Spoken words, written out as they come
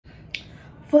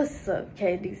What's up,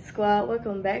 KD Squad?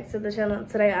 Welcome back to the channel.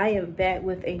 Today I am back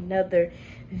with another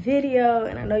video,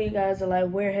 and I know you guys are like,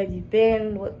 where have you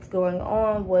been? What's going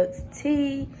on? What's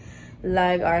tea?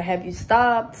 Like, or have you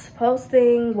stopped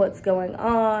posting? What's going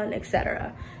on,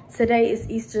 etc. Today is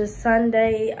Easter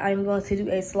Sunday. I'm going to do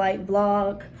a slight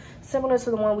vlog similar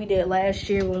to the one we did last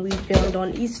year when we filmed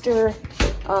on Easter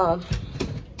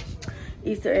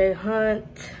Easter egg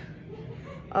hunt,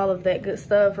 all of that good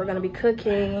stuff. We're gonna be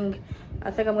cooking. I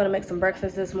think I'm gonna make some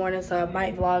breakfast this morning, so I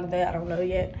might vlog that. I don't know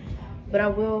yet, but I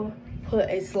will put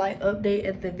a slight update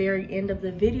at the very end of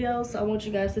the video, so I want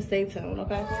you guys to stay tuned,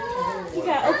 okay? You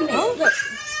gotta open it. Oh, look.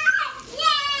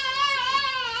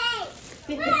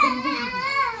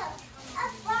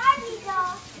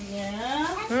 Yeah.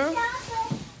 Hmm?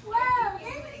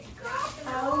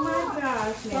 Oh my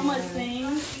gosh. So much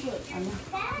things.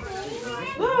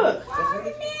 Look.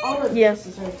 All of this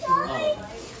is her too.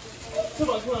 Too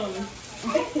much clothing. You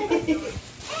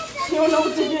don't know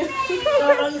what to do.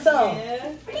 Throw it on yourself.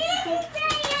 Yeah.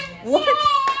 What?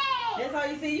 That's all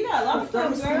you see. You got a lot of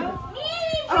stuff, girl.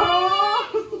 Oh.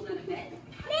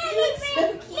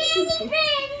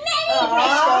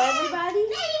 Everybody.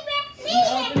 You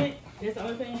open it. That's the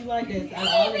only thing you like. This. I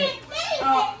love it.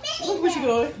 Oh, look what you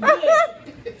doing.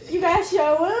 You guys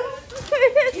show him.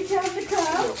 You tell him to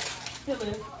come.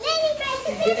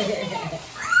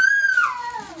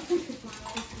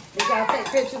 Did y'all take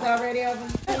pictures already of them?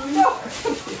 Look.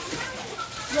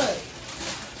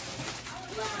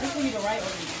 This one you can write on.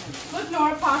 Look,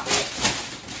 Nora, pocket.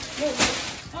 Look.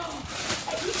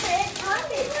 You said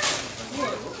pocket.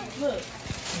 Look.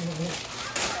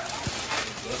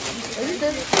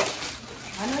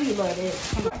 I know you love it.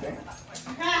 Come on.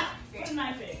 Put a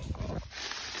knife in.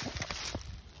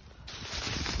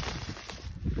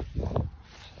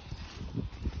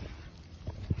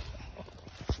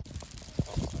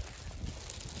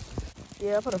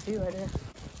 Yeah, I put a few right there.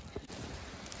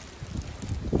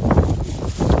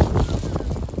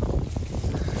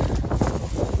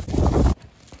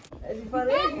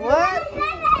 What?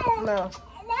 No.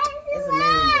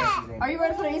 Are you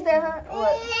ready for the Easter egg hunt?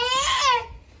 What?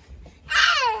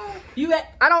 You at?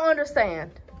 I don't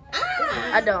understand.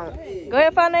 I don't. Go ahead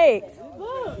and find the eggs.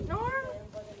 Look, Nora.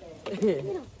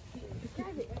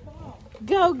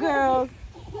 Go, girls.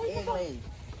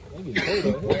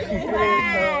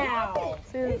 Wow.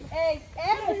 Eggs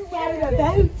everywhere.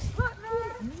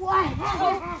 Wow.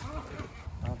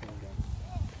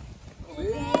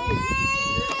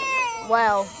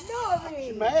 Wow.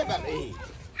 She's mad about the eggs.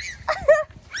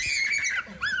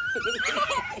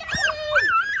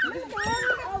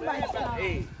 Oh my God.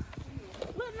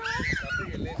 Look, Nora. I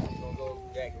figured Leslie's gonna go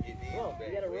back and get these. You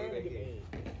gotta run and get the eggs.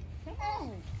 Come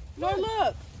on. Nora,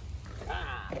 look.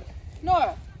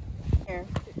 Nora. Here.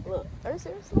 Look. Are you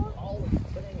serious, Nora?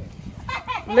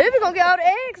 Libby gonna get all the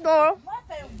eggs, Nora. Wow,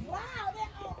 they're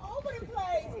all over the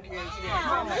place.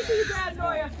 Wow. Make sure you grab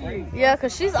Nora a few. Yeah,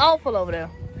 because she's awful over there.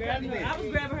 Grab Nora. I was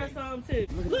grabbing her some too.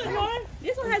 Look, Nora.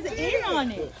 This one has an N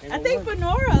on it. I think for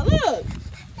Nora. Look.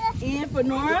 N for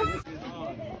Nora.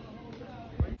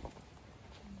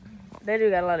 They do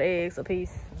got a lot of eggs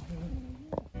apiece.